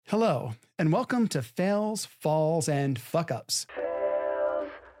Hello, and welcome to Fails, Falls, and Fuck-Ups.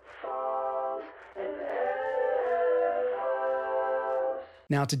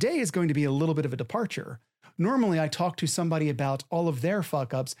 Now, today is going to be a little bit of a departure. Normally, I talk to somebody about all of their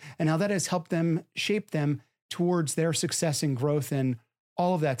fuck-ups and how that has helped them shape them towards their success and growth and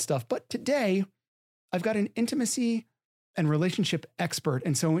all of that stuff. But today, I've got an intimacy and relationship expert.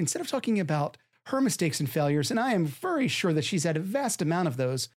 And so instead of talking about her mistakes and failures, and I am very sure that she's had a vast amount of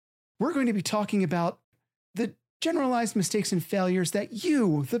those, we're going to be talking about the generalized mistakes and failures that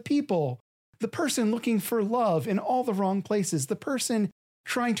you, the people, the person looking for love in all the wrong places, the person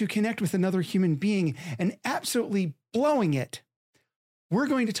trying to connect with another human being and absolutely blowing it. We're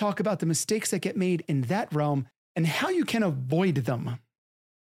going to talk about the mistakes that get made in that realm and how you can avoid them.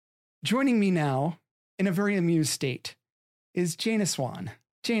 Joining me now, in a very amused state, is Jayna Swan.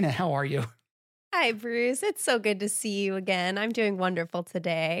 Jayna, how are you? Hi, Bruce. It's so good to see you again. I'm doing wonderful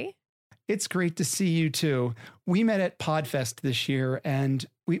today. It's great to see you too. We met at Podfest this year and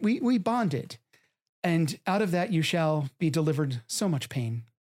we bonded. And out of that, you shall be delivered so much pain.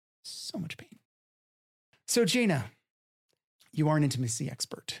 So much pain. So Jayna, you are an intimacy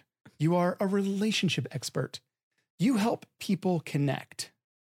expert. You are a relationship expert. You help people connect.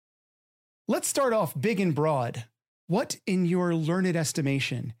 Let's start off big and broad. What, in your learned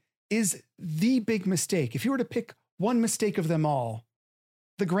estimation, is the big mistake? If you were to pick one mistake of them all,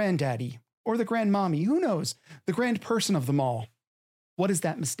 the granddaddy or the grandmommy, who knows, the grand person of them all, what is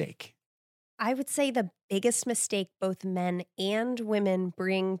that mistake? I would say the biggest mistake both men and women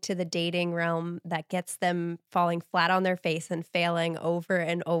bring to the dating realm that gets them falling flat on their face and failing over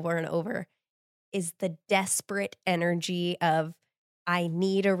and over and over is the desperate energy of, I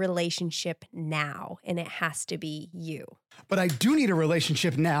need a relationship now, and it has to be you. But I do need a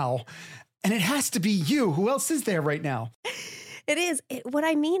relationship now, and it has to be you. Who else is there right now? It is. What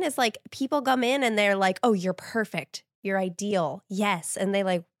I mean is, like, people come in and they're like, oh, you're perfect. You're ideal. Yes. And they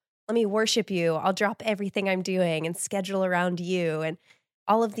like, let me worship you. I'll drop everything I'm doing and schedule around you. And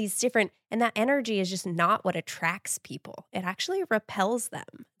all of these different, and that energy is just not what attracts people. It actually repels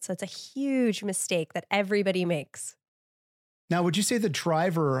them. So it's a huge mistake that everybody makes. Now, would you say the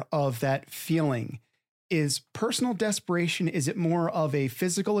driver of that feeling is personal desperation? Is it more of a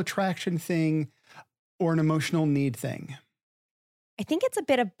physical attraction thing or an emotional need thing? I think it's a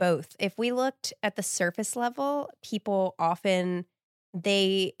bit of both. If we looked at the surface level, people often,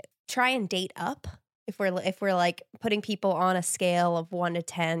 they try and date up. If we're like putting people on a scale of 1 to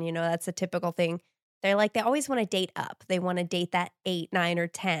 10, you know, that's a typical thing. They're like, they always want to date up. They want to date that 8, 9, or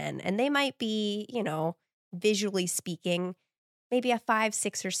 10. And they might be, you know, visually speaking, maybe a 5,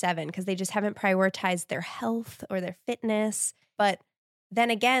 6, or 7, because they just haven't prioritized their health or their fitness. But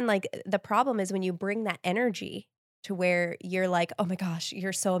then again, like, the problem is when you bring that energy to where you're like, oh my gosh,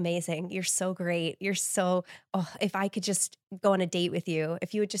 you're so amazing. You're so great. You're so, oh, if I could just go on a date with you,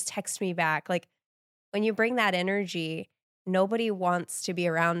 if you would just text me back. Like, when you bring that energy, nobody wants to be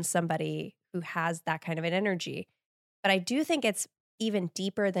around somebody who has that kind of an energy. But I do think it's even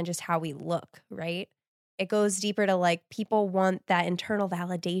deeper than just how we look, right? It goes deeper to, like, people want that internal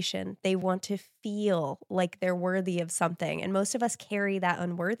validation. They want to feel like they're worthy of something. And most of us carry that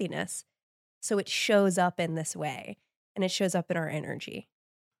unworthiness. So it shows up in this way, and it shows up in our energy.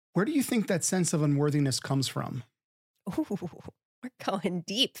 Where do you think that sense of unworthiness comes from? Ooh, we're going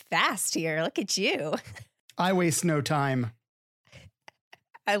deep fast here. Look at you. I waste no time.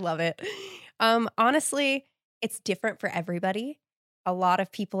 I love it. Honestly, it's different for everybody. A lot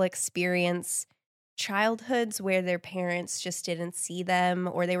of people experience childhoods where their parents just didn't see them,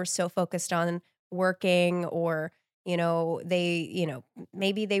 or they were so focused on working, or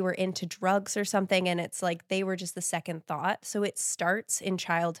maybe they were into drugs or something, and it's like they were just the second thought. So it starts in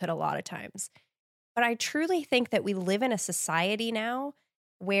childhood a lot of times. But I truly think that we live in a society now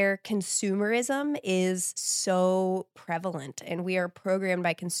where consumerism is so prevalent, and we are programmed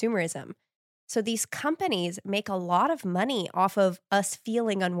by consumerism. So these companies make a lot of money off of us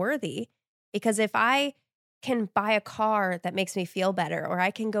feeling unworthy, because if I can buy a car that makes me feel better, or I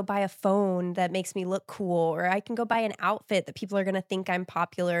can go buy a phone that makes me look cool, or I can go buy an outfit that people are going to think I'm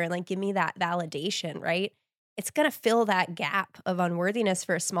popular and like give me that validation, right? It's going to fill that gap of unworthiness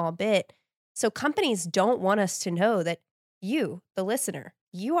for a small bit. So companies don't want us to know that you, the listener,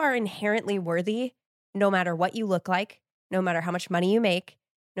 you are inherently worthy no matter what you look like, no matter how much money you make,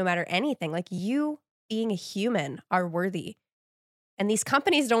 no matter anything. Like, you being a human are worthy. And these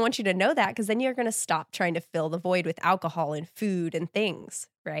companies don't want you to know that, because then you're going to stop trying to fill the void with alcohol and food and things,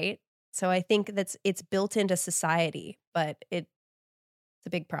 right? So I think it's built into society, but it's a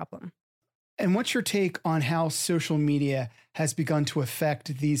big problem. And what's your take on how social media has begun to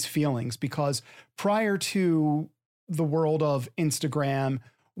affect these feelings? Because prior to the world of Instagram,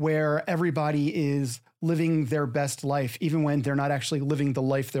 where everybody is living their best life, even when they're not actually living the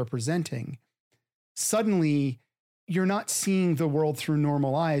life they're presenting, suddenly you're not seeing the world through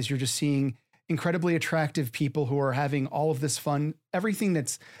normal eyes. You're just seeing incredibly attractive people who are having all of this fun, everything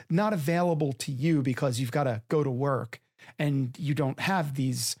that's not available to you because you've got to go to work and you don't have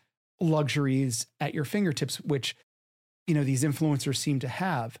these luxuries at your fingertips, which, you know, these influencers seem to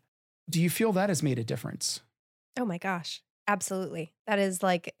have. Do you feel that has made a difference? Oh my gosh, absolutely. That is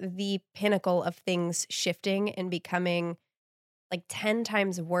like the pinnacle of things shifting and becoming like 10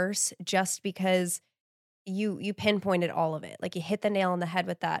 times worse just because you pinpointed all of it. Like you hit the nail on the head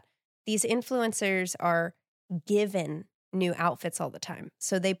with that. These influencers are given new outfits all the time.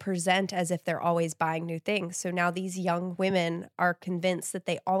 So they present as if they're always buying new things. So now these young women are convinced that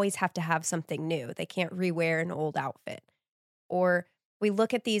they always have to have something new. They can't rewear an old outfit. Or we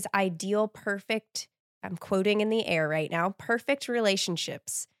look at these ideal, perfect, I'm quoting in the air right now, perfect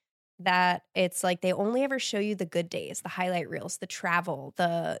relationships that it's like they only ever show you the good days, the highlight reels, the travel,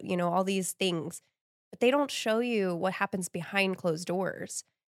 the, you know, all these things. But they don't show you what happens behind closed doors.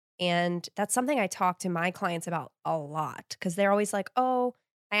 And that's something I talk to my clients about a lot because they're always like, oh,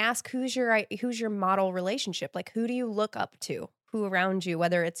 I ask who's your model relationship? Like, who do you look up to? Who around you,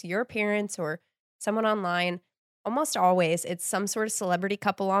 whether it's your parents or someone online? Almost always it's some sort of celebrity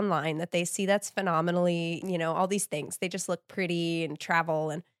couple online that they see that's phenomenally, you know, all these things. They just look pretty and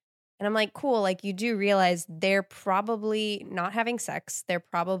travel. And I'm like, cool. Like you do realize they're probably not having sex. They're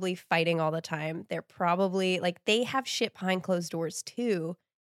probably fighting all the time. They're probably like they have shit behind closed doors too.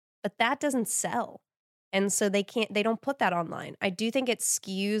 But that doesn't sell. And so they don't put that online. I do think it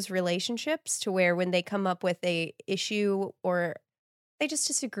skews relationships to where when they come up with a issue or they just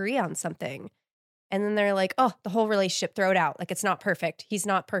disagree on something, and then they're like, oh, the whole relationship, throw it out. Like, it's not perfect. He's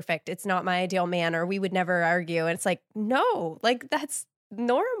not perfect. It's not my ideal man, or we would never argue. And it's like, no, like that's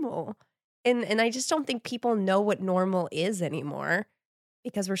normal. And I just don't think people know what normal is anymore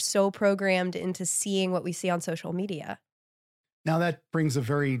because we're so programmed into seeing what we see on social media. Now that brings a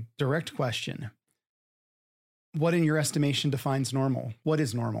very direct question. What in your estimation defines normal? What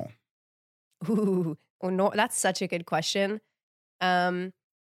is normal? Ooh, oh, no, that's such a good question. God,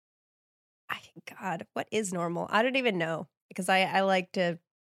 what is normal? I don't even know because I like to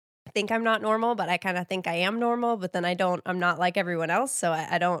think I'm not normal, but I kind of think I am normal, but then I'm not like everyone else. So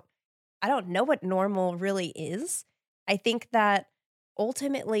I don't know what normal really is. I think that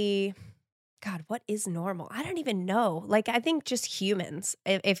ultimately, God, what is normal? I don't even know. Like, I think just humans,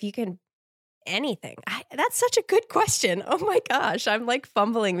 if you can, anything. That's such a good question. Oh my gosh. I'm like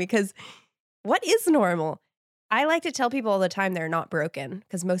fumbling because what is normal? I like to tell people all the time they're not broken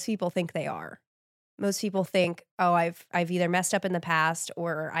because most people think they are. Most people think, oh, I've either messed up in the past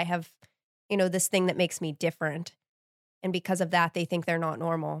or I have, you know, this thing that makes me different. And because of that, they think they're not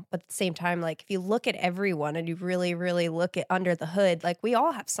normal. But at the same time, like if you look at everyone and you really, really look at under the hood, like we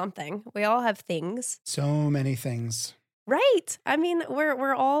all have something. We all have things. So many things. Right. I mean,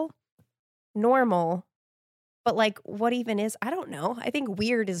 we're all normal. But like what even is, I don't know. I think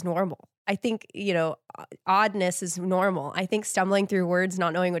weird is normal. I think, you know, oddness is normal. I think stumbling through words,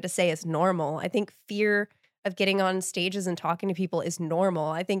 not knowing what to say is normal. I think fear of getting on stages and talking to people is normal.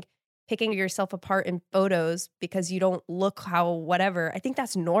 I think picking yourself apart in photos because you don't look how whatever, I think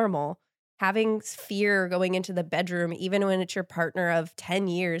that's normal. Having fear going into the bedroom, even when it's your partner of 10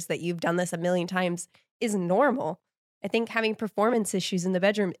 years that you've done this a million times, is normal. I think having performance issues in the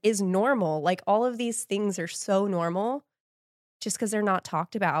bedroom is normal. Like all of these things are so normal. Just because they're not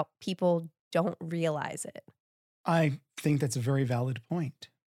talked about, people don't realize it. I think that's a very valid point.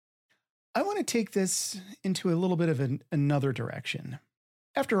 I want to take this into a little bit of another direction.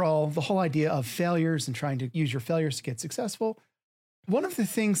 After all, the whole idea of failures and trying to use your failures to get successful, one of the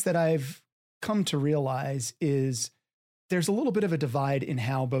things that I've come to realize is there's a little bit of a divide in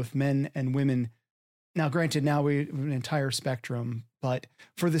how both men and women, now granted, now we have an entire spectrum, but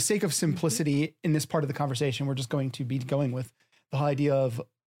for the sake of simplicity in this part of the conversation, we're just going to be going with the whole idea of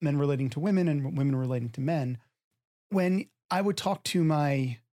men relating to women and women relating to men. When I would talk to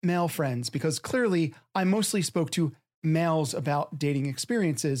my male friends, because clearly I mostly spoke to males about dating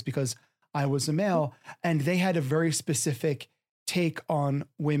experiences because I was a male, and they had a very specific take on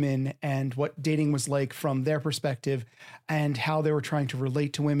women and what dating was like from their perspective and how they were trying to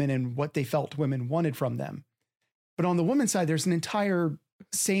relate to women and what they felt women wanted from them. But on the women's side, there's an entire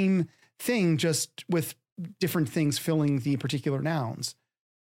same thing, just with different things filling the particular nouns.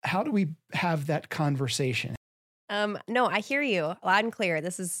 How do we have that conversation? No, I hear you loud and clear.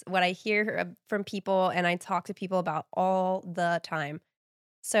 This is what I hear from people and I talk to people about all the time.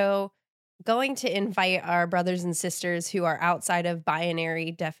 So, going to invite our brothers and sisters who are outside of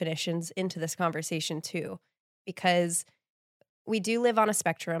binary definitions into this conversation too, because we do live on a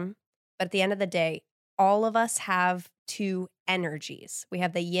spectrum, but at the end of the day, all of us have two energies. We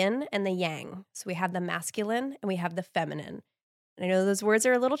have the yin and the yang. So we have the masculine and we have the feminine. And I know those words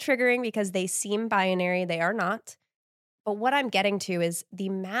are a little triggering because they seem binary, they are not. But what I'm getting to is the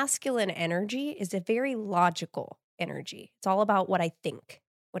masculine energy is a very logical energy. It's all about what I think.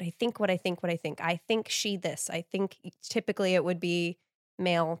 What I think, what I think, what I think. I think she this. I think typically it would be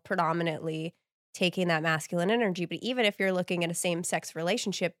male predominantly taking that masculine energy. But even if you're looking at a same-sex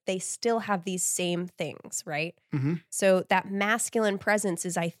relationship, they still have these same things, right? Mm-hmm. So that masculine presence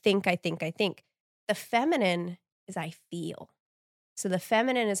is I think, I think, I think. The feminine is I feel. So the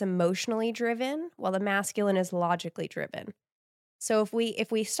feminine is emotionally driven while the masculine is logically driven. So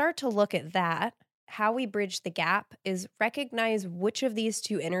if we start to look at that, how we bridge the gap is recognize which of these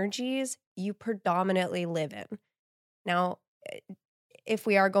two energies you predominantly live in. Now, if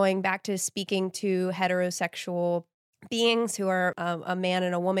we are going back to speaking to heterosexual beings who are a man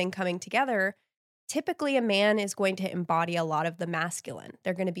and a woman coming together, typically a man is going to embody a lot of the masculine.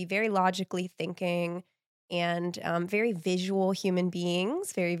 They're going to be very logically thinking and very visual human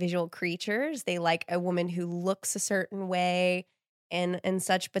beings, very visual creatures. They like a woman who looks a certain way and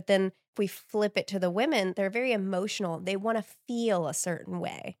such. But then if we flip it to the women, they're very emotional. They want to feel a certain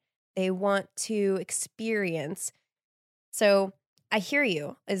way. They want to experience. So I hear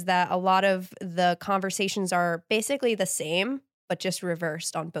you, is that a lot of the conversations are basically the same, but just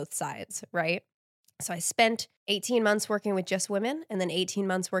reversed on both sides, right? So I spent 18 months working with just women and then 18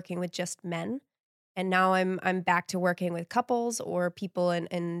 months working with just men. And now I'm back to working with couples or people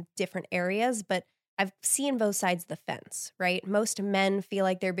in different areas, but I've seen both sides of the fence, right? Most men feel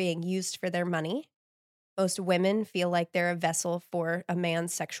like they're being used for their money. Most women feel like they're a vessel for a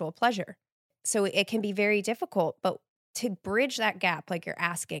man's sexual pleasure. So it can be very difficult, but to bridge that gap, like you're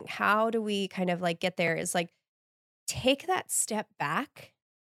asking, how do we kind of like get there is like take that step back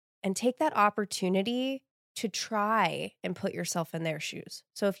and take that opportunity to try and put yourself in their shoes.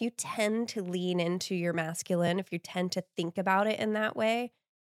 So if you tend to lean into your masculine, if you tend to think about it in that way,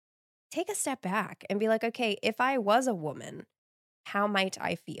 take a step back and be like, okay, if I was a woman, how might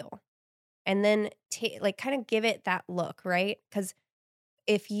I feel? And then like kind of give it that look, right? Because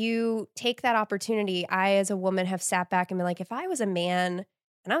if you take that opportunity, I as a woman have sat back and been like, if I was a man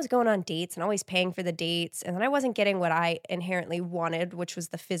and I was going on dates and always paying for the dates and then I wasn't getting what I inherently wanted, which was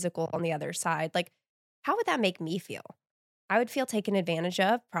the physical on the other side, like, how would that make me feel? I would feel taken advantage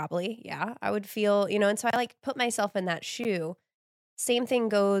of, probably. Yeah. I would feel, and so I like put myself in that shoe. Same thing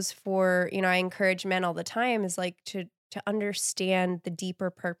goes for, I encourage men all the time is like to understand the deeper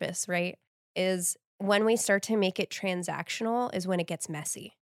purpose, right? Is when we start to make it transactional is when it gets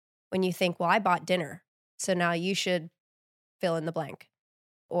messy. When you think, well, I bought dinner, so now you should fill in the blank.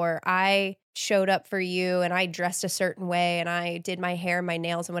 Or I showed up for you and I dressed a certain way and I did my hair, my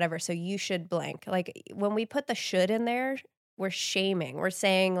nails and whatever. So you should blank. Like when we put the should in there, we're shaming. We're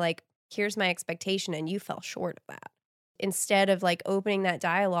saying like, here's my expectation and you fell short of that. Instead of like opening that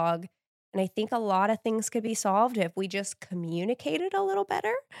dialogue. And I think a lot of things could be solved if we just communicated a little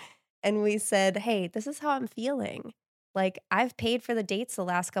better. And we said, hey, this is how I'm feeling. Like I've paid for the dates the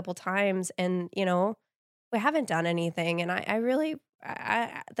last couple times and, we haven't done anything. And I really,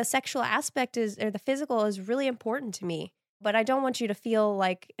 the sexual aspect or the physical is really important to me, but I don't want you to feel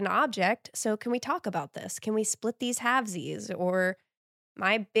like an object. So can we talk about this? Can we split these halvesies? Or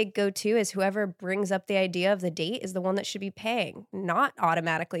my big go-to is whoever brings up the idea of the date is the one that should be paying, not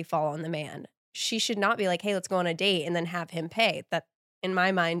automatically fall on the man. She should not be like, hey, let's go on a date and then have him pay. That in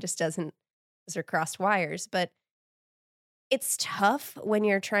my mind just doesn't, those are crossed wires. But it's tough when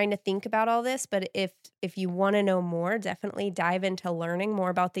you're trying to think about all this, but if you want to know more, definitely dive into learning more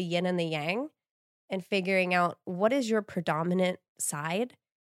about the yin and the yang and figuring out what is your predominant side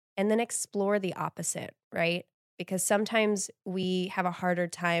and then explore the opposite, right? Because sometimes we have a harder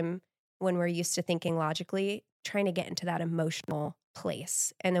time when we're used to thinking logically, trying to get into that emotional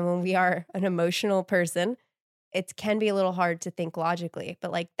place. And then when we are an emotional person, it can be a little hard to think logically,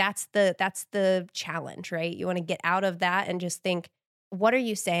 but like that's the challenge, right? You want to get out of that and just think, what are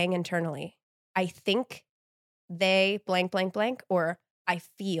you saying internally? I think they blank, blank, blank, or I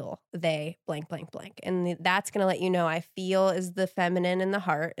feel they blank, blank, blank. And that's going to let you know I feel is the feminine in the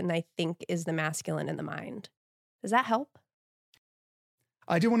heart and I think is the masculine in the mind. Does that help?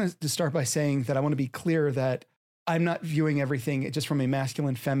 I do want to start by saying that I want to be clear that I'm not viewing everything just from a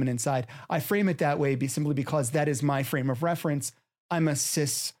masculine, feminine side. I frame it that way simply because that is my frame of reference. I'm a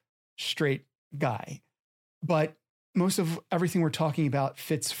cis straight guy, but most of everything we're talking about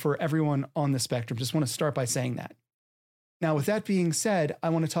fits for everyone on the spectrum. Just want to start by saying that. Now, with that being said, I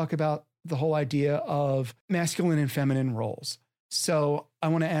want to talk about the whole idea of masculine and feminine roles. So I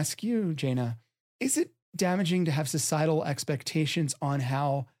want to ask you, Jayna, is it damaging to have societal expectations on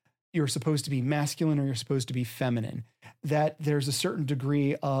how you're supposed to be masculine or you're supposed to be feminine? That there's a certain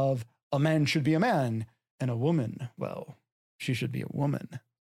degree of a man should be a man and a woman, well, she should be a woman.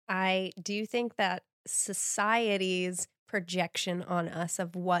 I do think that society's projection on us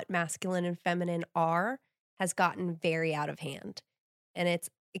of what masculine and feminine are has gotten very out of hand. And it's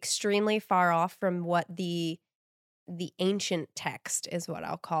extremely far off from what the ancient text, is what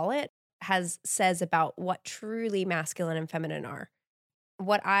I'll call it, says about what truly masculine and feminine are.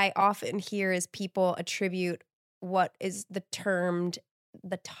 What I often hear is people attribute what is termed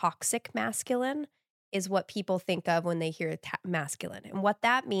the toxic masculine is what people think of when they hear masculine. And what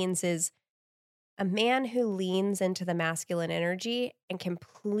that means is a man who leans into the masculine energy and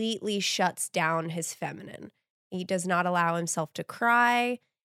completely shuts down his feminine. He does not allow himself to cry.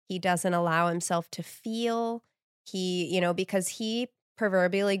 He doesn't allow himself to feel. Because he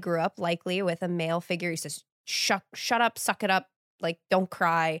proverbially grew up likely with a male figure. He says, shut up, suck it up, like, don't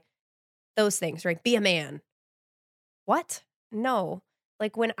cry. Those things, right? Be a man. What? No.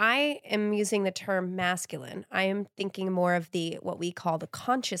 Like, when I am using the term masculine, I am thinking more of what we call the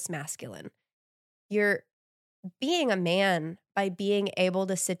conscious masculine. You're being a man by being able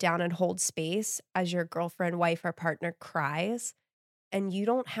to sit down and hold space as your girlfriend, wife, or partner cries, and you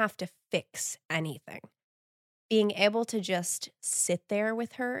don't have to fix anything. Being able to just sit there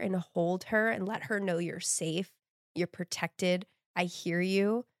with her and hold her and let her know you're safe, you're protected, I hear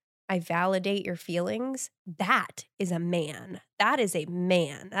you, I validate your feelings. That is a man. That is a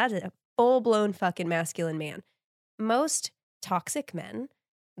man. That is a full-blown fucking masculine man. Most toxic men,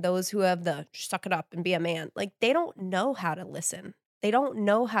 those who have the suck it up and be a man, like, they don't know how to listen. They don't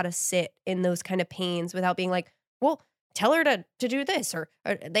know how to sit in those kind of pains without being like, well, tell her to do this, or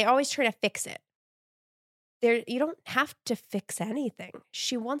they always try to fix it. You don't have to fix anything.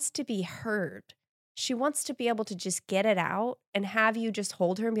 She wants to be heard. She wants to be able to just get it out and have you just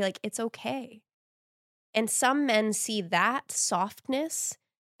hold her and be like, it's okay. And some men see that softness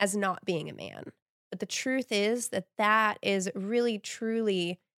as not being a man. But the truth is that is really,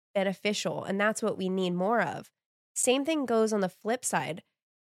 truly beneficial. And that's what we need more of. Same thing goes on the flip side.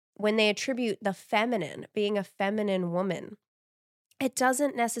 When they attribute the feminine, being a feminine woman, it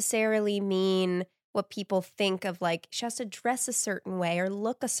doesn't necessarily mean what people think of, like, she has to dress a certain way or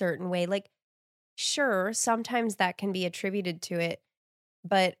look a certain way. Like, sure, sometimes that can be attributed to it,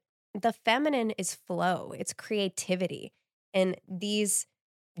 but the feminine is flow, it's creativity. And these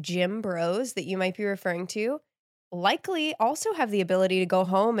gym bros that you might be referring to likely also have the ability to go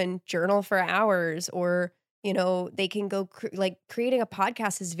home and journal for hours, or, they can go creating a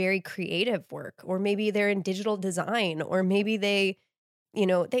podcast is very creative work, or maybe they're in digital design, or maybe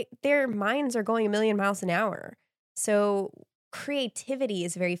their minds are going a million miles an hour. So creativity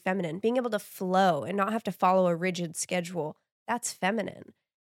is very feminine. Being able to flow and not have to follow a rigid schedule, that's feminine.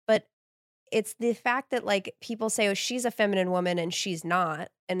 But it's the fact that, like, people say, oh, she's a feminine woman and she's not.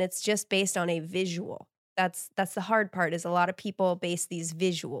 And it's just based on a visual. That's the hard part, is a lot of people base these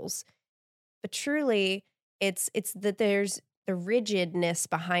visuals. But truly, it's that there's the rigidness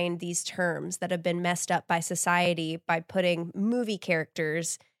behind these terms that have been messed up by society by putting movie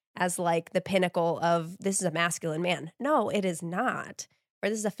characters as, like, the pinnacle of, this is a masculine man. No, it is not. Or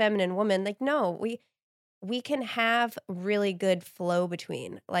this is a feminine woman. Like, no, we can have really good flow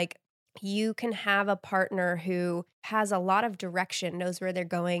between. Like, you can have a partner who has a lot of direction, knows where they're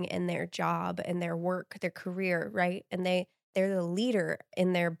going in their job and their work, their career, right? And they're the leader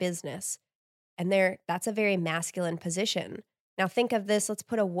in their business. And that's a very masculine position. Now think of this, let's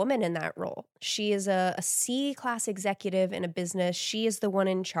put a woman in that role. She is a C-class executive in a business. She is the one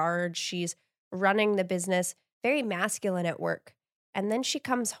in charge. She's running the business, very masculine at work. And then she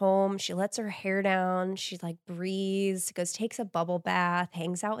comes home, she lets her hair down, she, like, breathes, takes a bubble bath,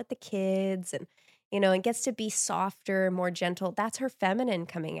 hangs out with the kids, and, and gets to be softer, more gentle. That's her feminine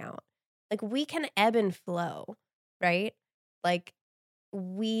coming out. Like, we can ebb and flow, right? Like,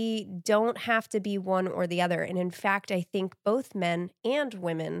 we don't have to be one or the other. And in fact, I think both men and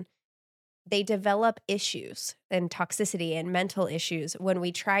women, they develop issues and toxicity and mental issues when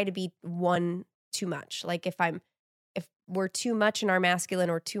we try to be one too much. Like, if we're too much in our masculine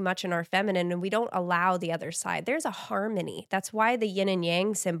or too much in our feminine, and we don't allow the other side, there's a harmony. That's why the yin and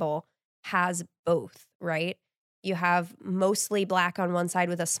yang symbol has both, right? You have mostly black on one side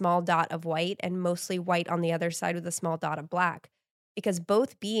with a small dot of white and mostly white on the other side with a small dot of black, because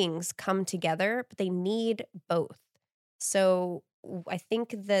both beings come together, but they need both. So I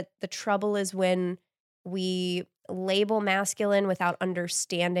think that the trouble is when we label masculine without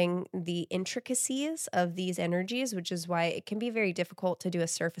understanding the intricacies of these energies, which is why it can be very difficult to do a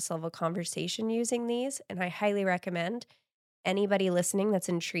surface level conversation using these. And I highly recommend anybody listening that's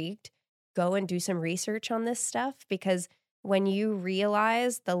intrigued, go and do some research on this stuff, because when you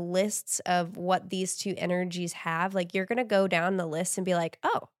realize the lists of what these two energies have, like you're going to go down the list and be like,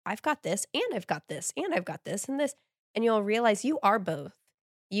 oh, I've got this and I've got this and I've got this and this. And you'll realize you are both.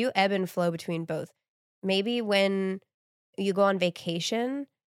 You ebb and flow between both. Maybe when you go on vacation,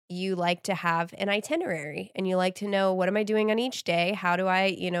 you like to have an itinerary and you like to know, what am I doing on each day? How do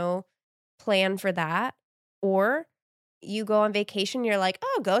I, plan for that? Or you go on vacation, you're like,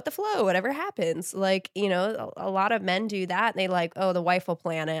 oh, go with the flow, whatever happens. Like, a lot of men do that. And they like, oh, the wife will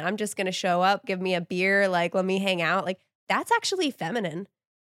plan it. I'm just going to show up, give me a beer, like, let me hang out. Like, that's actually feminine,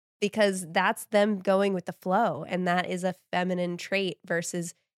 because that's them going with the flow. And that is a feminine trait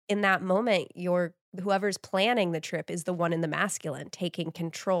versus in that moment, whoever's planning the trip is the one in the masculine, taking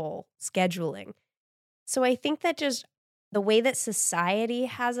control, scheduling. So I think that just the way that society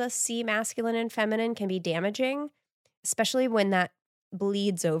has us see masculine and feminine can be damaging, especially when that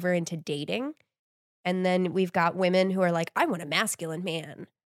bleeds over into dating. And then we've got women who are like, I want a masculine man.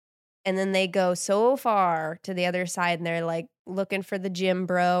 And then they go so far to the other side and they're like looking for the gym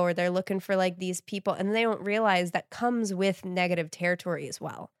bro, or they're looking for like these people. And they don't realize that comes with negative territory as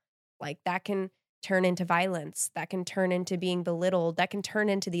well. Like that can turn into violence. That can turn into being belittled. That can turn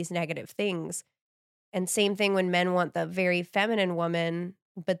into these negative things. And same thing when men want the very feminine woman,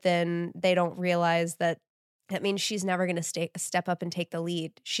 but then they don't realize that means she's never going to step up and take the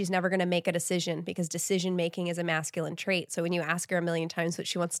lead. She's never going to make a decision, because decision making is a masculine trait. So when you ask her a million times what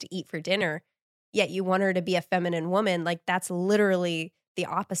she wants to eat for dinner, yet you want her to be a feminine woman, like that's literally the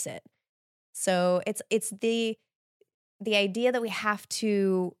opposite. So it's the idea that we have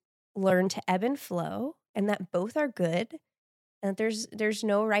to learn to ebb and flow, and that both are good, and that there's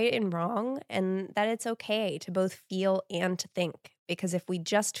no right and wrong, and that it's okay to both feel and to think. Because if we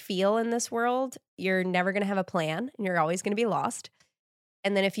just feel in this world, you're never going to have a plan and you're always going to be lost.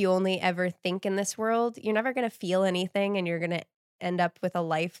 And then if you only ever think in this world, you're never going to feel anything and you're going to end up with a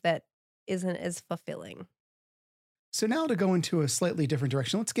life that isn't as fulfilling. So now to go into a slightly different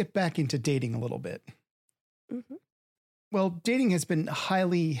direction, let's get back into dating a little bit. Mm-hmm. Well, dating has been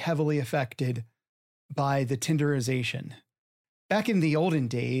heavily affected by the Tinderization. Back in the olden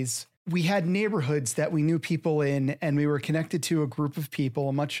days, we had neighborhoods that we knew people in, and we were connected to a group of people,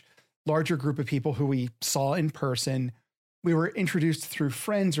 a much larger group of people who we saw in person. We were introduced through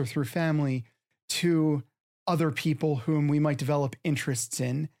friends or through family to other people whom we might develop interests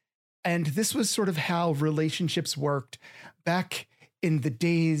in. And this was sort of how relationships worked back in the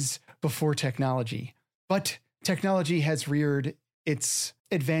days before technology. But technology has reared its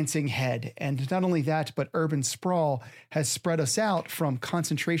advancing head. And not only that, but urban sprawl has spread us out from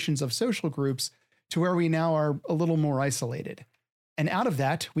concentrations of social groups to where we now are a little more isolated. And out of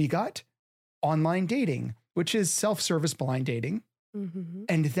that, we got online dating, which is self-service blind dating. Mm-hmm.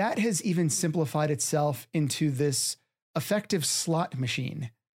 And that has even simplified itself into this effective slot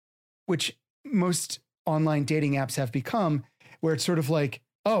machine, which most online dating apps have become, where it's sort of like,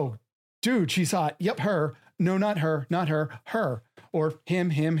 oh, dude, she's hot. Yep, her. No, not her, her. Or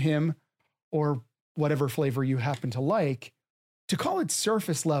him, or whatever flavor you happen to like. To call it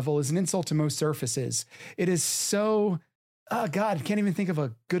surface level is an insult to most surfaces. It is so, oh God, I can't even think of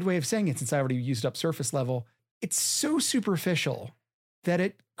a good way of saying it since I already used up surface level. It's so superficial that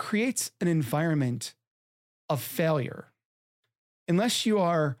it creates an environment of failure. Unless you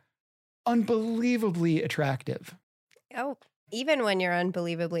are unbelievably attractive. Oh, even when you're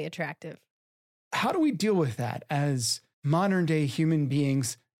unbelievably attractive. How do we deal with that as modern day human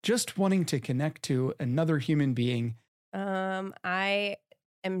beings just wanting to connect to another human being? I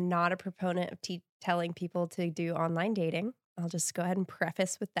am not a proponent of telling people to do online dating. I'll just go ahead and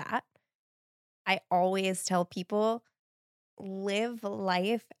preface with that. I always tell people, live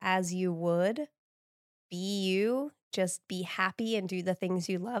life as you would. Be you. Just be happy and do the things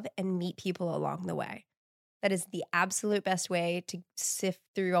you love and meet people along the way. That is the absolute best way to sift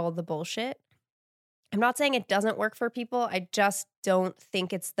through all the bullshit. I'm not saying it doesn't work for people. I just don't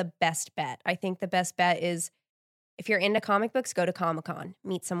think it's the best bet. I think the best bet is, if you're into comic books, go to Comic-Con,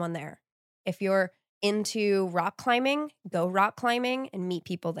 meet someone there. If you're into rock climbing, go rock climbing and meet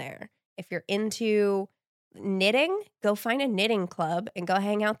people there. If you're into knitting, go find a knitting club and go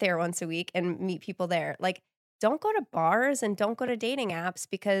hang out there once a week and meet people there. Like, don't go to bars and don't go to dating apps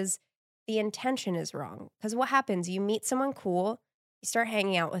because the intention is wrong. Because what happens? You meet someone cool, you start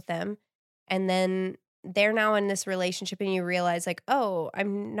hanging out with them, and then they're now in this relationship and you realize like, oh,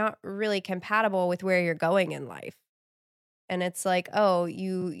 I'm not really compatible with where you're going in life. And it's like, oh,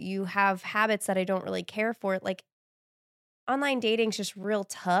 you have habits that I don't really care for. Like online dating's just real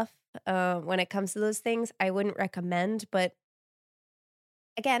tough when it comes to those things. I wouldn't recommend, but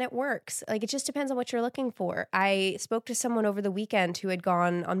again, it works. Like it just depends on what you're looking for. I spoke to someone over the weekend who had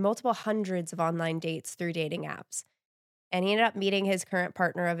gone on multiple hundreds of online dates through dating apps. And he ended up meeting his current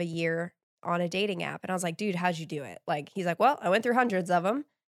partner of a year on a dating app. And I was like, dude, how'd you do it? Like, he's like, well, I went through hundreds of them.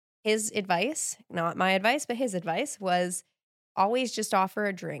 His advice, not my advice, but his advice was always just offer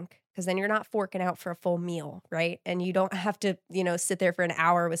a drink because then you're not forking out for a full meal, right? And you don't have to, sit there for an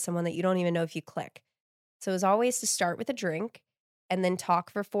hour with someone that you don't even know if you click. So it was always to start with a drink and then talk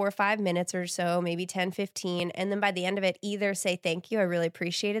for 4 or 5 minutes or so, maybe 10, 15. And then by the end of it, either say, thank you, I really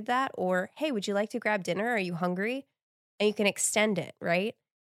appreciated that. Or, hey, would you like to grab dinner? Are you hungry? And you can extend it, right?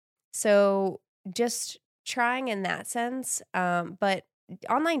 So just trying in that sense. But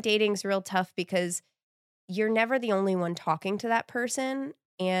online dating is real tough because you're never the only one talking to that person.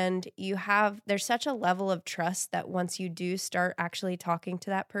 And there's such a level of trust that once you do start actually talking to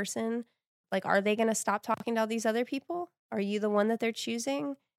that person, like, are they going to stop talking to all these other people? Are you the one that they're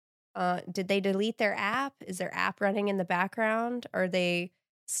choosing? Did they delete their app? Is their app running in the background? Are they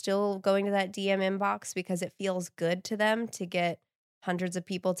still going to that DM inbox because it feels good to them to get hundreds of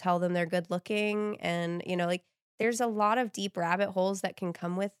people tell them they're good looking? And, there's a lot of deep rabbit holes that can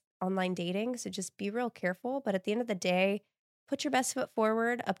come with online dating. So just be real careful. But at the end of the day, put your best foot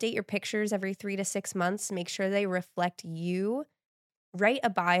forward, update your pictures every 3 to 6 months, make sure they reflect you, write a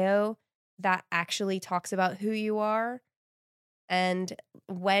bio that actually talks about who you are. And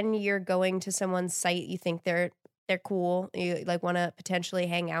when you're going to someone's site, you think they're cool, you like want to potentially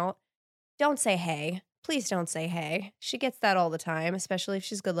hang out, don't say hey. Please don't say hey. She gets that all the time, especially if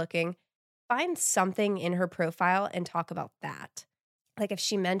she's good looking. Find something in her profile and talk about that. Like if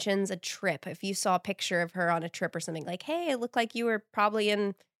she mentions a trip, if you saw a picture of her on a trip or something, like, hey, it looked like you were probably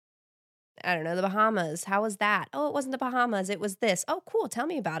in, I don't know, the Bahamas. How was that? Oh, it wasn't the Bahamas. It was this. Oh, cool. Tell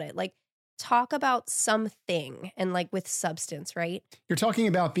me about it. Like, talk about something and like with substance, right? You're talking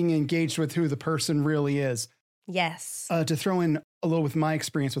about being engaged with who the person really is. Yes. To throw in a little with my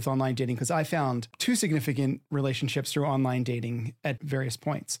experience with online dating, because I found 2 significant relationships through online dating at various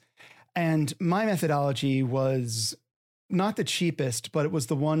points. And my methodology was not the cheapest, but it was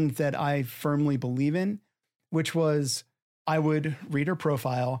the one that I firmly believe in, which was I would read her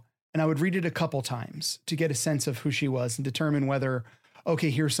profile and I would read it a couple times to get a sense of who she was and determine whether, okay,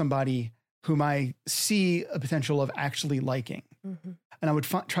 here's somebody whom I see a potential of actually liking. Mm-hmm. And I would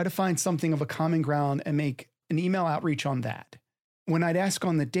try to find something of a common ground and make an email outreach on that. When I'd ask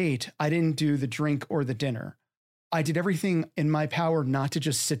on the date, I didn't do the drink or the dinner. I did everything in my power not to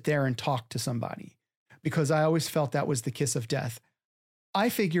just sit there and talk to somebody because I always felt that was the kiss of death. I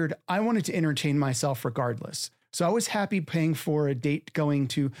figured I wanted to entertain myself regardless. So I was happy paying for a date going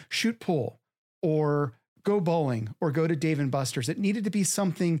to shoot pool or go bowling or go to Dave & Buster's. It needed to be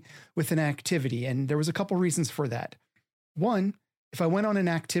something with an activity. And there was a couple reasons for that. One, if I went on an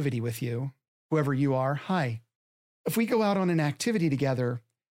activity with you, whoever you are, hi. If we go out on an activity together,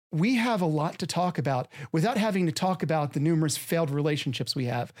 we have a lot to talk about without having to talk about the numerous failed relationships we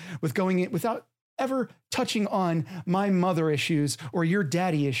have, with going in without ever touching on my mother issues or your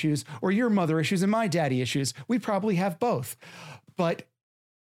daddy issues or your mother issues and my daddy issues. We probably have both, but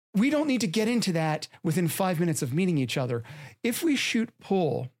we don't need to get into that within 5 minutes of meeting each other. If we shoot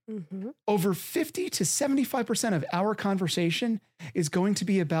pool, over 50 to 75% of our conversation is going to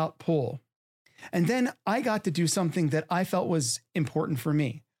be about pool. And then I got to do something that I felt was important for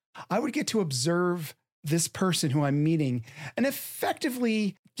me. I would get to observe this person who I'm meeting and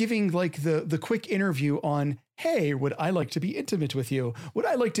effectively giving like the quick interview on, hey, would I like to be intimate with you? Would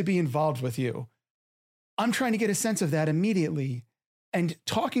I like to be involved with you? I'm trying to get a sense of that immediately. And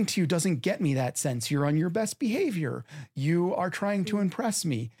talking to you doesn't get me that sense. You're on your best behavior. You are trying to impress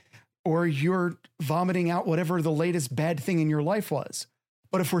me, or you're vomiting out whatever the latest bad thing in your life was.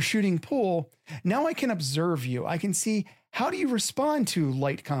 But if we're shooting pool, now I can observe you. I can see, how do you respond to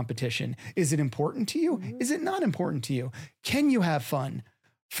light competition? Is it important to you? Is it not important to you? Can you have fun?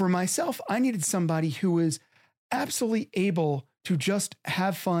 For myself, I needed somebody who was absolutely able to just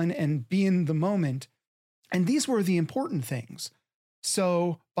have fun and be in the moment. And these were the important things.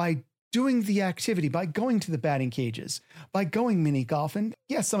 So by doing the activity, by going to the batting cages, by going mini golfing,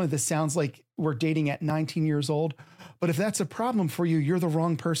 yes, some of this sounds like we're dating at 19 years old, but if that's a problem for you, you're the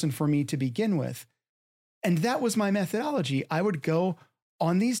wrong person for me to begin with. And that was my methodology. I would go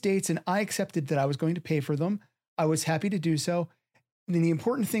on these dates and I accepted that I was going to pay for them. I was happy to do so. And the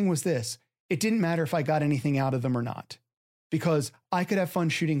important thing was this: it didn't matter if I got anything out of them or not, because I could have fun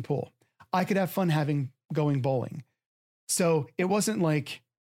shooting pool. I could have fun going bowling. So it wasn't like,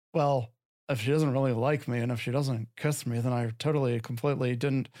 well, if she doesn't really like me and if she doesn't kiss me, then I completely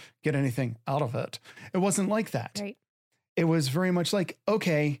didn't get anything out of it. It wasn't like that. Right. It was very much like,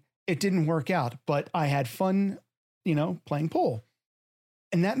 okay, it didn't work out, but I had fun, playing pool.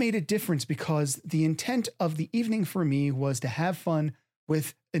 And that made a difference because the intent of the evening for me was to have fun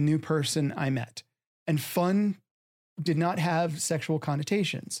with a new person I met. And fun did not have sexual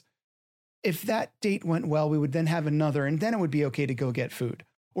connotations. If that date went well, we would then have another, and then it would be okay to go get food.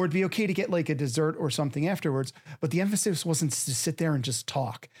 Or it'd be okay to get like a dessert or something afterwards. But the emphasis wasn't to sit there and just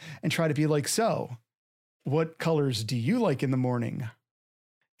talk and try to be like, so what colors do you like in the morning?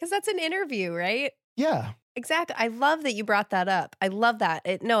 Because that's an interview, right? Yeah. Exactly. I love that you brought that up. I love that.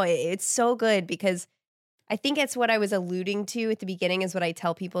 It's so good because I think it's what I was alluding to at the beginning is what I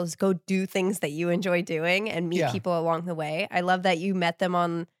tell people is go do things that you enjoy doing and meet people along the way. I love that you met them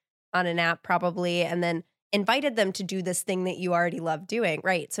on an app probably and then invited them to do this thing that you already love doing.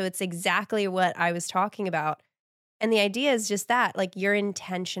 Right. So it's exactly what I was talking about. And the idea is just that, like your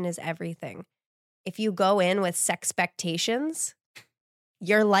intention is everything. If you go in with sexpectations,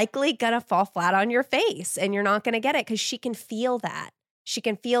 you're likely going to fall flat on your face and you're not going to get it because she can feel that. She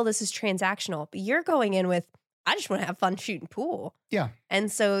can feel this is transactional. But you're going in with, I just want to have fun shooting pool. Yeah.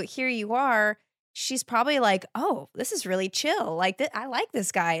 And so here you are. She's probably like, oh, this is really chill. Like, I like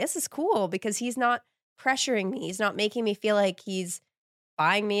this guy. This is cool because he's not pressuring me. He's not making me feel like he's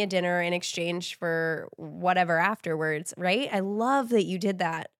buying me a dinner in exchange for whatever afterwards, right? I love that you did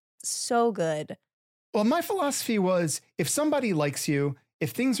that. So good. Well, my philosophy was if somebody likes you, if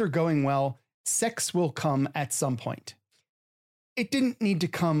things are going well, sex will come at some point. It didn't need to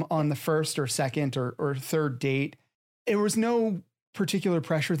come on the first or second or third date. There was no particular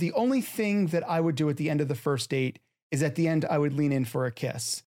pressure. The only thing that I would do at the end of the first date is at the end, I would lean in for a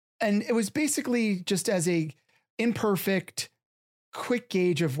kiss. And it was basically just as a imperfect, quick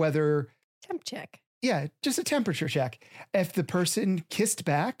gauge of whether... Temp check. Yeah, just a temperature check. If the person kissed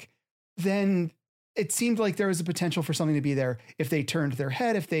back, then it seemed like there was a potential for something to be there. If they turned their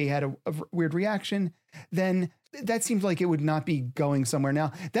head, if they had a weird reaction, then that seemed like it would not be going somewhere.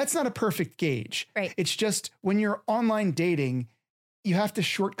 Now, that's not a perfect gauge. Right. It's just when you're online dating, you have to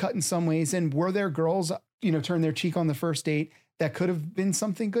shortcut in some ways. And were there girls, turn their cheek on the first date that could have been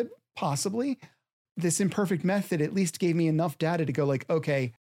something good? Possibly. This imperfect method at least gave me enough data to go like,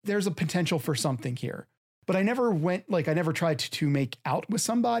 okay, there's a potential for something here. But I never I never tried to make out with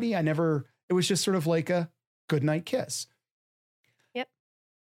somebody. It was just sort of like a goodnight kiss. Yep.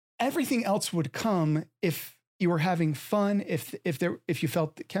 Everything else would come if you were having fun, if you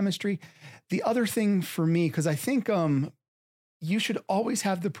felt the chemistry. The other thing for me, because I think you should always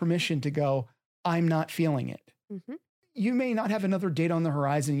have the permission to go, I'm not feeling it. Mm-hmm. You may not have another date on the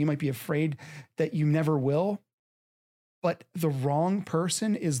horizon. You might be afraid that you never will, but the wrong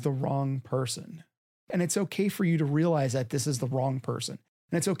person is the wrong person. And it's okay for you to realize that this is the wrong person.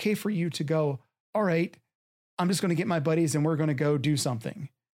 And it's okay for you to go, all right, I'm just going to get my buddies and we're going to go do something,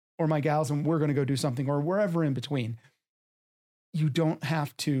 or my gals and we're going to go do something, or wherever in between. You don't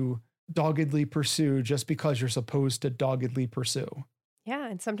have to doggedly pursue just because you're supposed to doggedly pursue. Yeah.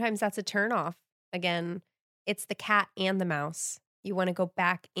 And sometimes that's a turnoff. Again, it's the cat and the mouse. You want to go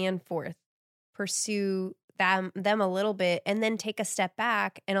back and forth, pursue them a little bit, and then take a step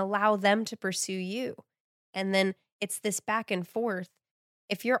back and allow them to pursue you. And then it's this back and forth.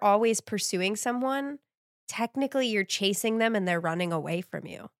 If you're always pursuing someone, technically you're chasing them and they're running away from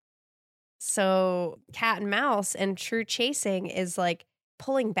you. So cat and mouse and true chasing is like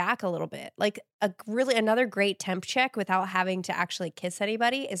pulling back a little bit. Like another great temp check without having to actually kiss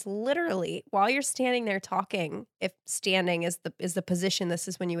anybody is literally while you're standing there talking, if standing is the position, this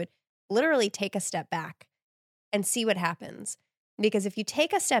is when you would literally take a step back and see what happens. Because if you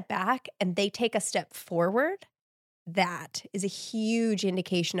take a step back and they take a step forward, that is a huge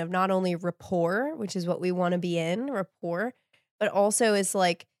indication of not only rapport, which is what we want to be in, rapport, but also is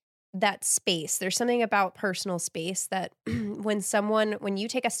like that space. There's something about personal space that when you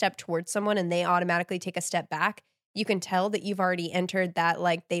take a step towards someone and they automatically take a step back, you can tell that you've already entered that,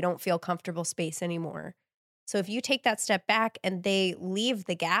 like, they don't feel comfortable space anymore. So if you take that step back and they leave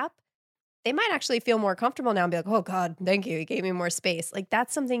the gap, they might actually feel more comfortable now and be like, oh God, thank you. You gave me more space. Like,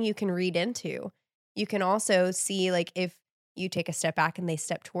 that's something you can read into. You can also see, like, if you take a step back and they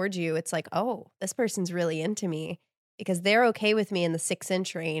step towards you, it's like, oh, this person's really into me. because they're okay with me in the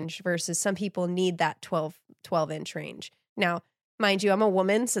 6-inch range versus some people need that 12-inch range. Now, mind you, I'm a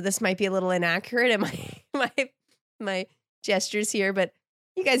woman, so this might be a little inaccurate in my gestures here, but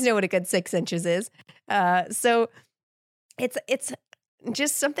you guys know what a good 6 inches is. So it's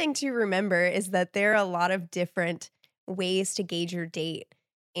just something to remember is that there are a lot of different ways to gauge your date.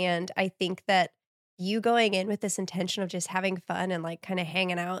 And I think that you going in with this intention of just having fun and like kind of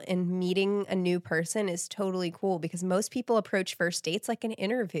hanging out and meeting a new person is totally cool, because most people approach first dates like an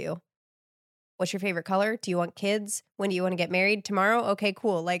interview. What's your favorite color? Do you want kids? When do you want to get married? Tomorrow? Okay,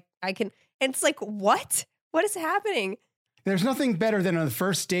 cool. Like I can, and it's like, what? What is happening? There's nothing better than on the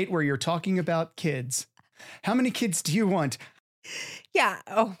first date where you're talking about kids. How many kids do you want? Yeah.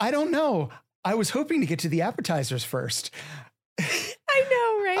 Oh, I don't know. I was hoping to get to the appetizers first. I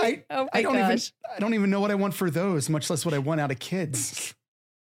know, right? I don't even know what I want for those, much less what I want out of kids.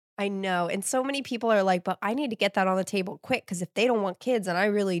 I know. And so many people are like, but I need to get that on the table quick, because if they don't want kids, and I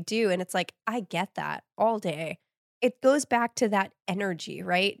really do. And it's like, I get that all day. It goes back to that energy,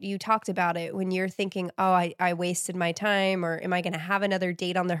 right? You talked about it when you're thinking, oh, I wasted my time, or am I going to have another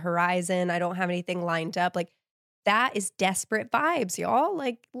date on the horizon? I don't have anything lined up. Like that is desperate vibes, y'all.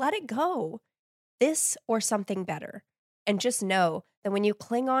 Like let it go. This or something better. And just know that when you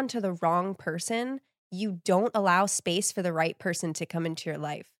cling on to the wrong person, you don't allow space for the right person to come into your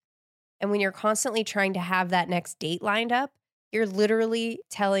life. And when you're constantly trying to have that next date lined up, you're literally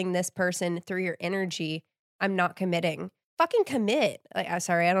telling this person through your energy, I'm not committing. Fucking commit.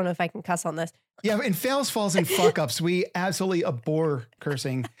 Sorry, I don't know if I can cuss on this. Yeah, in fails, falls, and fuck ups, we absolutely abhor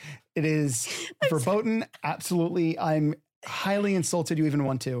cursing. It is verboten. Absolutely. I'm highly insulted you even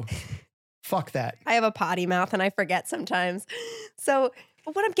want to. Fuck that. I have a potty mouth and I forget sometimes. So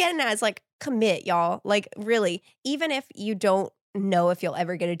what I'm getting at is like, commit, y'all. Like really, even if you don't know if you'll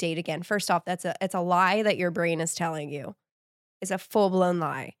ever get a date again. First off, it's a lie that your brain is telling you. It's a full-blown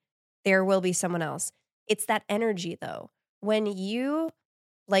lie. There will be someone else. It's that energy though. When you,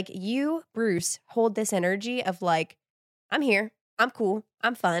 Bruce, hold this energy of like, I'm here, I'm cool,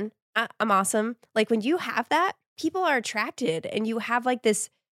 I'm fun, I'm awesome. Like when you have that, people are attracted, and you have like this,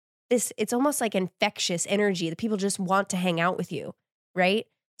 it's almost like infectious energy that people just want to hang out with you, right?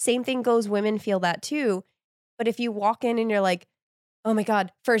 Same thing goes, women feel that too. But if you walk in and you're like, oh my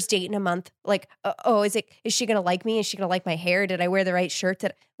God, first date in a month. Like, is she going to like me? Is she going to like my hair? Did I wear the right shirt?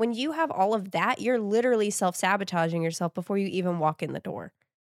 When you have all of that, you're literally self-sabotaging yourself before you even walk in the door.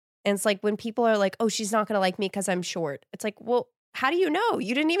 And it's like when people are like, oh, she's not going to like me because I'm short. It's like, well, how do you know?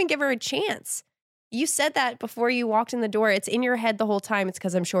 You didn't even give her a chance. You said that before you walked in the door. It's in your head the whole time. It's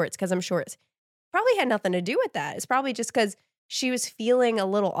because I'm short. It's because I'm short. Probably had nothing to do with that. It's probably just because she was feeling a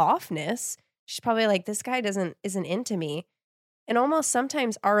little offness. She's probably like, this guy isn't into me. And almost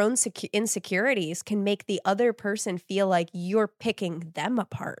sometimes our own insecurities can make the other person feel like you're picking them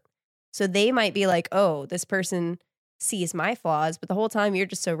apart. So they might be like, oh, this person sees my flaws, but the whole time you're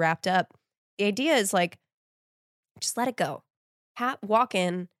just so wrapped up. The idea is like, just let it go. Walk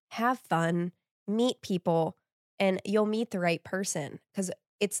in, have fun, meet people, and you'll meet the right person. Because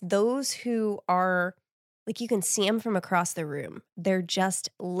it's those who are, like, you can see them from across the room. They're just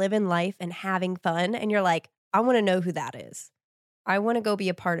living life and having fun. And you're like, I want to know who that is. I want to go be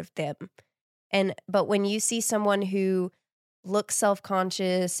a part of them. But when you see someone who looks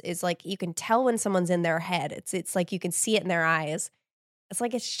self-conscious, is like, you can tell when someone's in their head. It's like you can see it in their eyes. It's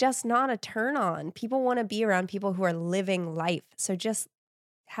like, it's just not a turn on. People want to be around people who are living life. So just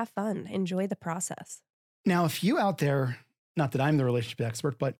have fun. Enjoy the process. Now, if you out there, not that I'm the relationship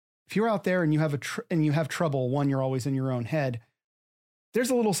expert, but if you're out there and you have trouble, one, you're always in your own head. There's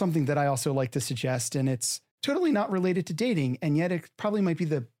a little something that I also like to suggest, and it's totally not related to dating, and yet it probably might be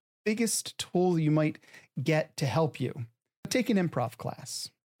the biggest tool you might get to help you. Take an improv class.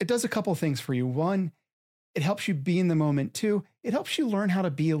 It does a couple things for you. One, it helps you be in the moment. Two, it helps you learn how to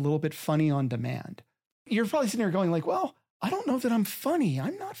be a little bit funny on demand. You're probably sitting there going like, well, I don't know that I'm funny.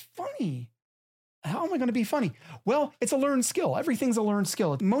 I'm not funny. How am I going to be funny? Well, it's a learned skill. Everything's a learned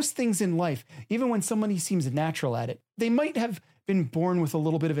skill. Most things in life, even when somebody seems natural at it, they might have been born with a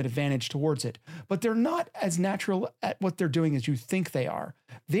little bit of an advantage towards it, but they're not as natural at what they're doing as you think they are.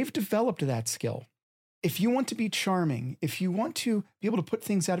 They've developed that skill. If you want to be charming, if you want to be able to put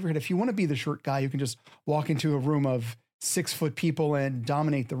things out of your head, if you want to be the short guy who can just walk into a room of 6-foot people and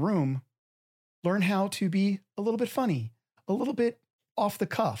dominate the room, learn how to be a little bit funny, a little bit off the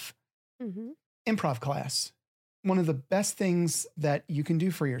cuff. Mm-hmm. Improv class, one of the best things that you can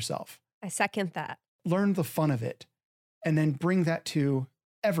do for yourself. I second that. Learn the fun of it and then bring that to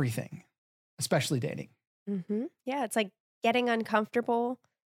everything, especially dating. Mm-hmm. Yeah, it's like getting uncomfortable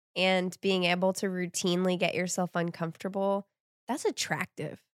and being able to routinely get yourself uncomfortable, that's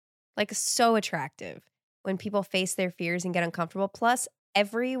attractive. Like so attractive when people face their fears and get uncomfortable. Plus,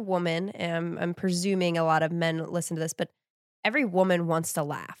 every woman, and I'm presuming a lot of men listen to this, but every woman wants to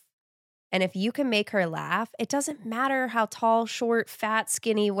laugh. And if you can make her laugh, it doesn't matter how tall, short, fat,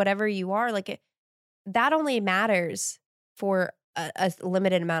 skinny, whatever you are. That only matters for a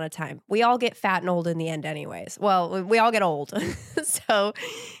limited amount of time. We all get fat and old in the end anyways. Well, we all get old. So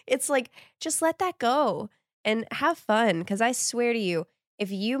it's like, just let that go and have fun. Because I swear to you,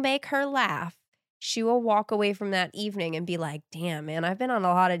 if you make her laugh, she will walk away from that evening and be like, damn, man, I've been on a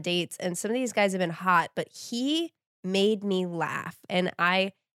lot of dates and some of these guys have been hot, but he made me laugh and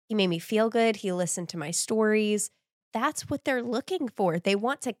he made me feel good. He listened to my stories. That's what they're looking for. They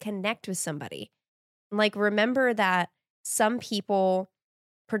want to connect with somebody. Like, remember that some people,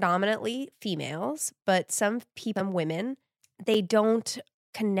 predominantly females, but some people, women, they don't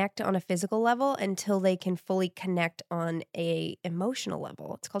connect on a physical level until they can fully connect on a emotional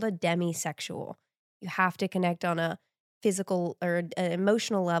level. It's called a demisexual. You have to connect on a physical or an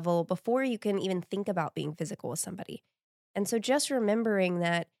emotional level before you can even think about being physical with somebody. And so just remembering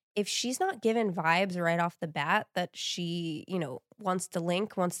that if she's not given vibes right off the bat that she, wants to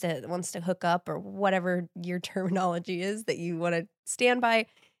link, wants to hook up, or whatever your terminology is that you want to stand by,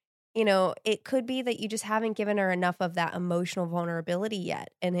 it could be that you just haven't given her enough of that emotional vulnerability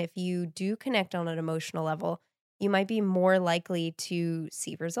yet. And if you do connect on an emotional level, you might be more likely to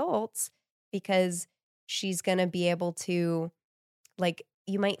see results because she's going to be able to, like,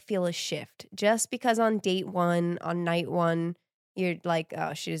 you might feel a shift just because on date one, on night one, you're like,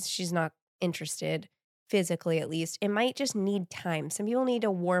 oh, she's not interested physically, at least. It might just need time. Some people need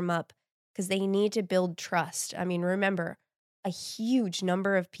to warm up because they need to build trust. I mean, remember, a huge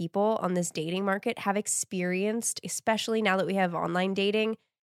number of people on this dating market have experienced, especially now that we have online dating,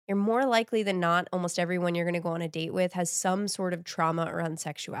 you're more likely than not, almost everyone you're going to go on a date with has some sort of trauma around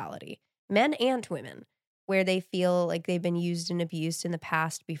sexuality, men and women, where they feel like they've been used and abused in the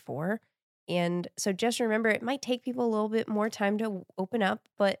past before. And so just remember, it might take people a little bit more time to open up,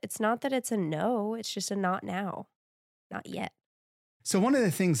 but it's not that it's a no, it's just a not now, not yet. So one of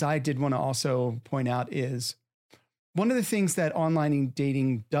the things I did want to also point out is one of the things that online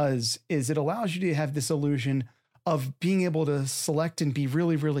dating does is it allows you to have this illusion of being able to select and be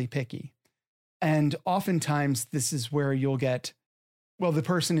really, really picky. And oftentimes this is where you'll get, well, the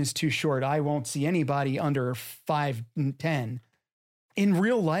person is too short. I won't see anybody under 5'10". In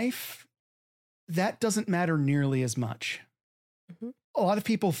real life, that doesn't matter nearly as much. Mm-hmm. A lot of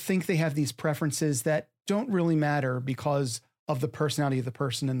people think they have these preferences that don't really matter because of the personality of the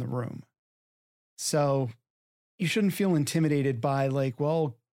person in the room. So you shouldn't feel intimidated by like,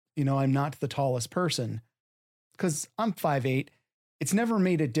 well, I'm not the tallest person because I'm 5'8". It's never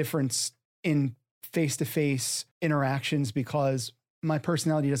made a difference in face-to-face interactions because my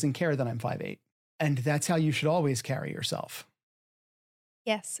personality doesn't care that I'm 5'8". And that's how you should always carry yourself.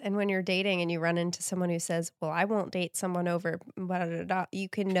 Yes. And when you're dating and you run into someone who says, well, I won't date someone over, blah, blah, blah, you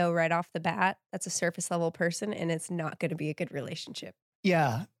can know right off the bat that's a surface level person and it's not going to be a good relationship.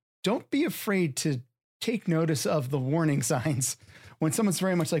 Yeah. Don't be afraid to take notice of the warning signs. When someone's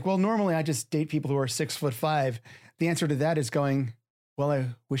very much like, well, normally I just date people who are 6'5", the answer to that is going, well, I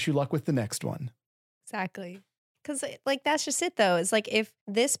wish you luck with the next one. Exactly. Because that's just it, though. It's like if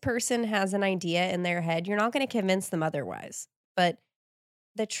this person has an idea in their head, you're not going to convince them otherwise. But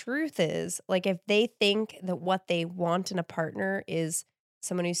the truth is, like, if they think that what they want in a partner is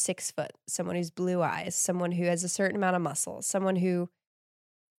someone who's 6 foot, someone who's blue eyes, someone who has a certain amount of muscle, someone who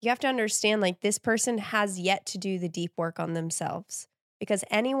you have to understand, like, this person has yet to do the deep work on themselves. Because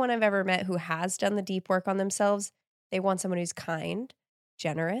anyone I've ever met who has done the deep work on themselves, they want someone who's kind,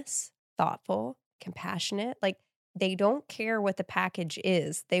 generous, thoughtful, compassionate. Like, they don't care what the package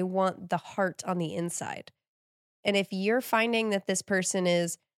is. They want the heart on the inside. And if you're finding that this person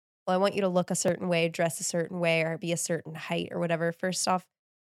is, well, I want you to look a certain way, dress a certain way, or be a certain height or whatever, first off,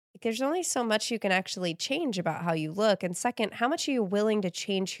 there's only so much you can actually change about how you look. And second, how much are you willing to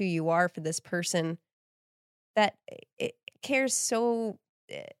change who you are for this person that it cares so,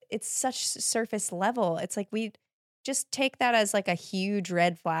 it's such surface level. It's like we just take that as like a huge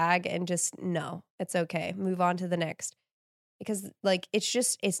red flag and just, no, it's okay. Move on to the next. Because like,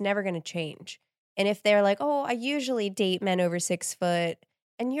 it's never going to change. And if they're like, oh, I usually date men over 6 foot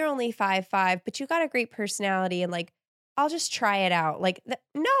and you're only 5'5", but you got a great personality and like, I'll just try it out. Like,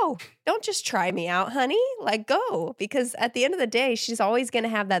 no, don't just try me out, honey. Like, go. Because at the end of the day, she's always going to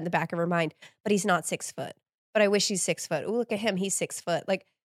have that in the back of her mind. But he's not 6 foot. But I wish he's 6 foot. Oh, look at him. He's 6 foot. Like,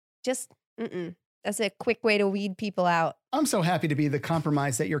 just, That's a quick way to weed people out. I'm so happy to be the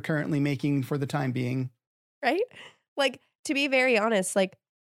compromise that you're currently making for the time being. Right? Like, to be very honest, like,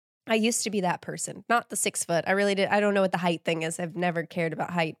 I used to be that person, not the 6 foot. I really did. I don't know what the height thing is. I've never cared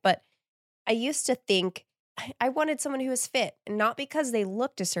about height, but I used to think I wanted someone who was fit, and not because they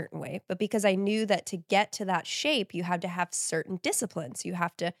looked a certain way, but because I knew that to get to that shape, you had to have certain disciplines. You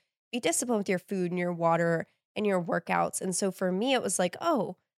have to be disciplined with your food and your water and your workouts. And so for me, it was like,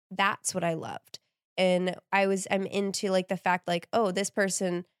 oh, that's what I loved. And I'm into like the fact like, oh, this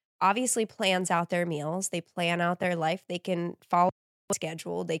person obviously plans out their meals. They plan out their life. They can follow a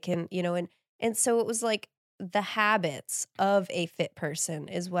schedule. They can, and so it was like the habits of a fit person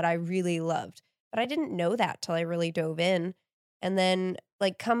is what I really loved. But I didn't know that till I really dove in. And then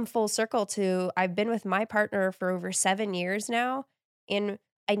like come full circle to I've been with my partner for over 7 years now. And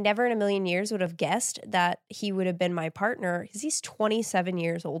I never in a million years would have guessed that he would have been my partner because he's 27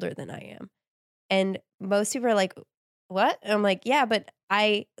 years older than I am. And most people are like, what? And I'm like, yeah, but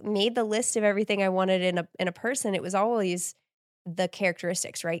I made the list of everything I wanted in a person. It was always the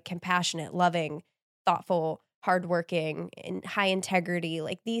characteristics, right? Compassionate, loving, thoughtful, hardworking, and high integrity,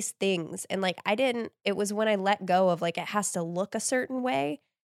 like these things. And like it was when I let go of like it has to look a certain way.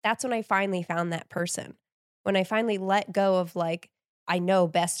 That's when I finally found that person. When I finally let go of like, I know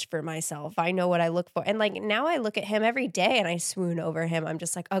best for myself. I know what I look for. And like now I look at him every day and I swoon over him. I'm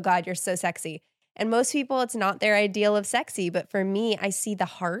just like, oh God, you're so sexy. And most people, it's not their ideal of sexy. But for me, I see the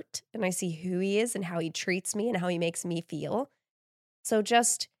heart and I see who he is and how he treats me and how he makes me feel. So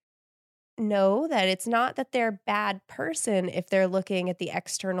just know that it's not that they're a bad person if they're looking at the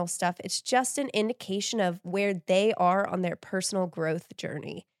external stuff. It's just an indication of where they are on their personal growth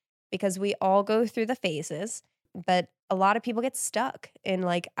journey. Because we all go through the phases, but a lot of people get stuck in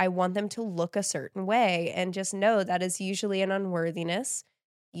like, I want them to look a certain way, and just know that is usually an unworthiness.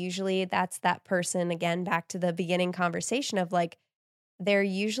 Usually that's that person, again, back to the beginning conversation of like, they're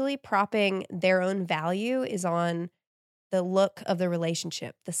usually propping their own value is on the look of the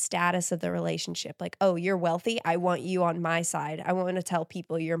relationship, the status of the relationship. Like, oh, you're wealthy. I want you on my side. I want to tell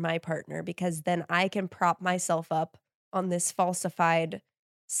people you're my partner because then I can prop myself up on this falsified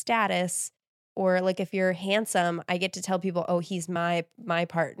status. Or like if you're handsome, I get to tell people, oh, he's my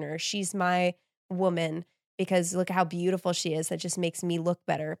partner. She's my woman because look how beautiful she is. That just makes me look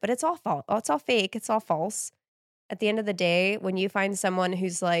better. But it's all false. It's all fake. It's all false. At the end of the day, when you find someone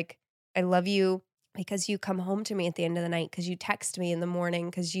who's like, I love you because you come home to me at the end of the night, because you text me in the morning,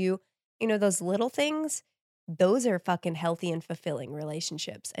 because those little things, those are fucking healthy and fulfilling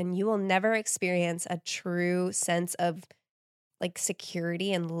relationships. And you will never experience a true sense of like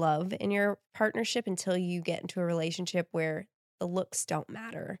security and love in your partnership until you get into a relationship where the looks don't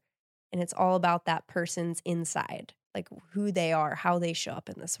matter. And it's all about that person's inside, like who they are, how they show up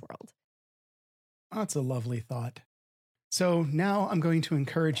in this world. That's a lovely thought. So now I'm going to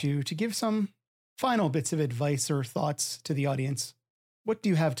encourage you to give some final bits of advice or thoughts to the audience. What do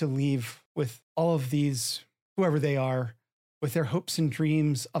you have to leave with all of these, whoever they are, with their hopes and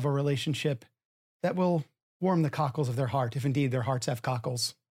dreams of a relationship that will warm the cockles of their heart, if indeed their hearts have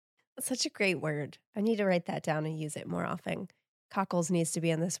cockles? That's such a great word. I need to write that down and use it more often. Cockles needs to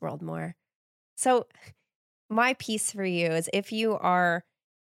be in this world more. So my piece for you is if you are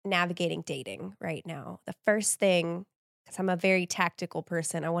navigating dating right now, the first thing, because I'm a very tactical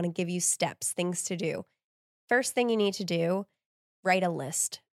person, I want to give you steps, things to do. First thing you need to do, write a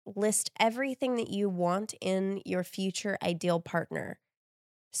list. List everything that you want in your future ideal partner.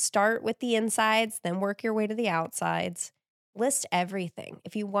 Start with the insides, then work your way to the outsides. List everything.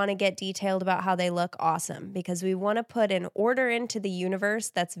 If you want to get detailed about how they look, awesome, because we want to put an order into the universe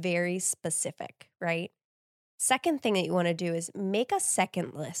that's very specific, right? Second thing that you want to do is make a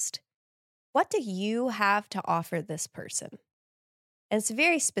second list. What do you have to offer this person? And it's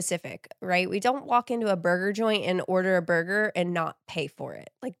very specific, right? We don't walk into a burger joint and order a burger and not pay for it.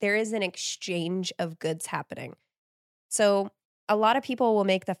 Like there is an exchange of goods happening. So a lot of people will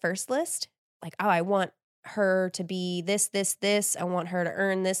make the first list like, oh, I want her to be this, this, this. I want her to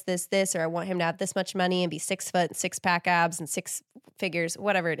earn this, this, this, or I want him to have this much money and be 6 foot, 6-pack abs and 6 figures,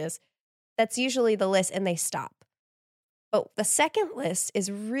 whatever it is. That's usually the list, and they stop. But the second list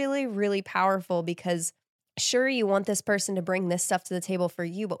is really, really powerful because sure, you want this person to bring this stuff to the table for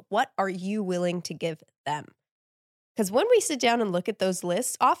you, but what are you willing to give them? Because when we sit down and look at those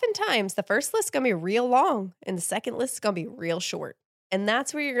lists, oftentimes the first list is going to be real long and the second list is going to be real short. And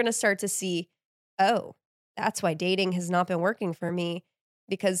that's where you're going to start to see, oh, that's why dating has not been working for me,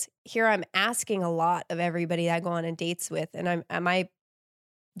 because here I'm asking a lot of everybody that I go on and dates with, and I'm at my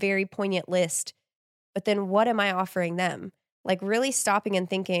very poignant list. But then what am I offering them? Like really stopping and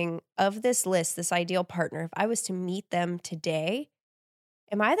thinking of this list, this ideal partner, if I was to meet them today,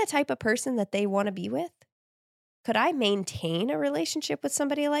 am I the type of person that they want to be with? Could I maintain a relationship with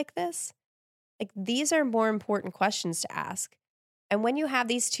somebody like this? Like these are more important questions to ask. And when you have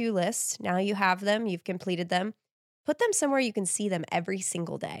these two lists, now you have them, you've completed them, put them somewhere you can see them every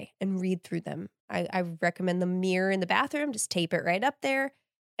single day and read through them. I recommend the mirror in the bathroom, just tape it right up there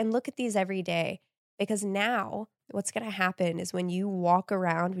and look at these every day. Because now what's going to happen is when you walk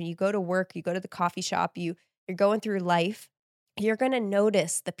around, when you go to work, you go to the coffee shop, you're going through life, you're going to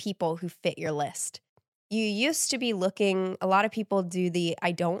notice the people who fit your list. You used to be looking, a lot of people do the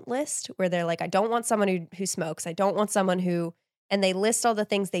I don't list where they're like, I don't want someone who smokes. I don't want someone who, and they list all the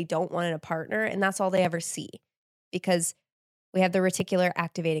things they don't want in a partner. And that's all they ever see because we have the reticular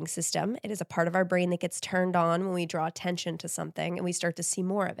activating system. It is a part of our brain that gets turned on when we draw attention to something and we start to see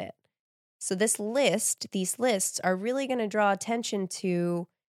more of it. So these lists are really going to draw attention to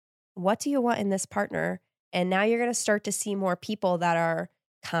what do you want in this partner? And now you're going to start to see more people that are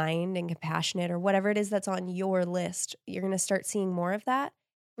kind and compassionate or whatever it is that's on your list. You're going to start seeing more of that.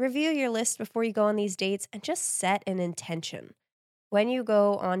 Review your list before you go on these dates and just set an intention. When you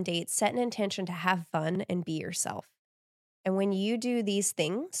go on dates, set an intention to have fun and be yourself. And when you do these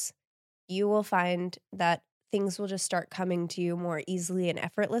things, you will find that things will just start coming to you more easily and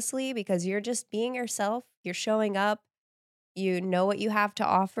effortlessly because you're just being yourself. You're showing up. You know what you have to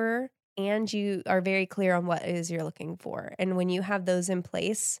offer. And you are very clear on what it is you're looking for. And when you have those in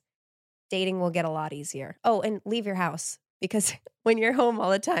place, dating will get a lot easier. Oh, and leave your house because when you're home all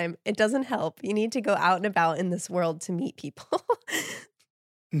the time, it doesn't help. You need to go out and about in this world to meet people.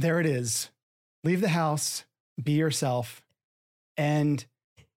 There it is. Leave the house, be yourself, and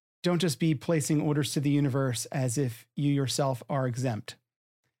don't just be placing orders to the universe as if you yourself are exempt.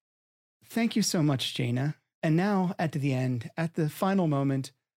 Thank you so much, Jayna. And now at the end, at the final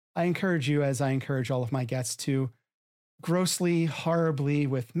moment, I encourage you, as I encourage all of my guests, to grossly, horribly,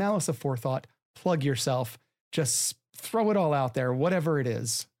 with malice aforethought, plug yourself. Just throw it all out there, whatever it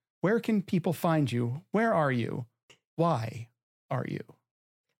is. Where can people find you? Where are you? Why are you?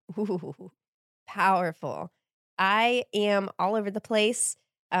 Ooh, powerful. I am all over the place.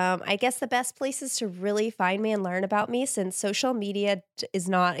 I guess the best places to really find me and learn about me, since social media is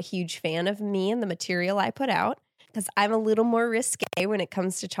not a huge fan of me and the material I put out, because I'm a little more risque when it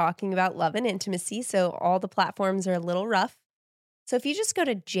comes to talking about love and intimacy. So all the platforms are a little rough. So if you just go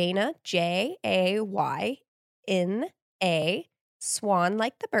to Jayna, Jayna, Swan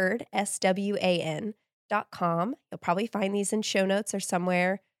like the bird, SWAN.com. You'll probably find these in show notes or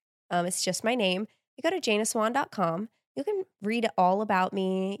somewhere. It's just my name. You go to JaynaSwan.com. You can read all about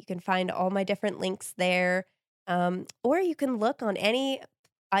me. You can find all my different links there. Or you can look on any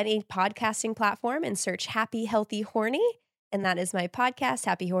podcasting platform and search Happy, Healthy, Horny. And that is my podcast,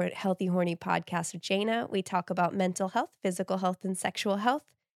 Happy, Healthy, Horny Podcast with Jayna. We talk about mental health, physical health, and sexual health.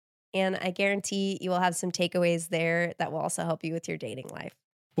 And I guarantee you will have some takeaways there that will also help you with your dating life.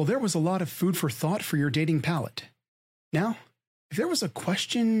 Well, there was a lot of food for thought for your dating palette. Now, if there was a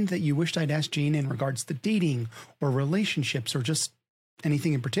question that you wished I'd asked Jayna in regards to dating or relationships or just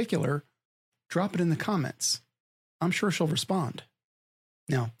anything in particular, drop it in the comments. I'm sure she'll respond.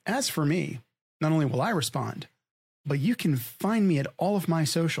 Now, as for me, not only will I respond, but you can find me at all of my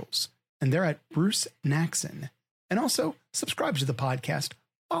socials, and they're at Bruce Naxon. And also, subscribe to the podcast,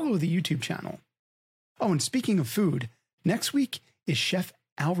 follow the YouTube channel. Oh, and speaking of food, next week is Chef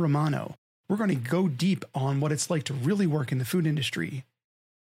Al Romano. We're going to go deep on what it's like to really work in the food industry.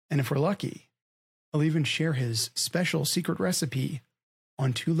 And if we're lucky, I'll even share his special secret recipe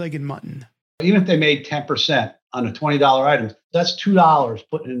on two-legged mutton. Even if they made 10% on a $20 item, that's $2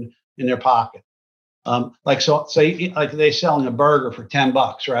 put in their pocket. Like they selling a burger for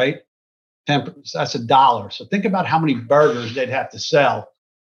 $10, right? 10, that's $1. So think about how many burgers they'd have to sell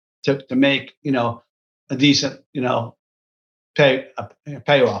to make, a decent,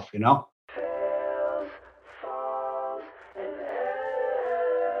 payoff,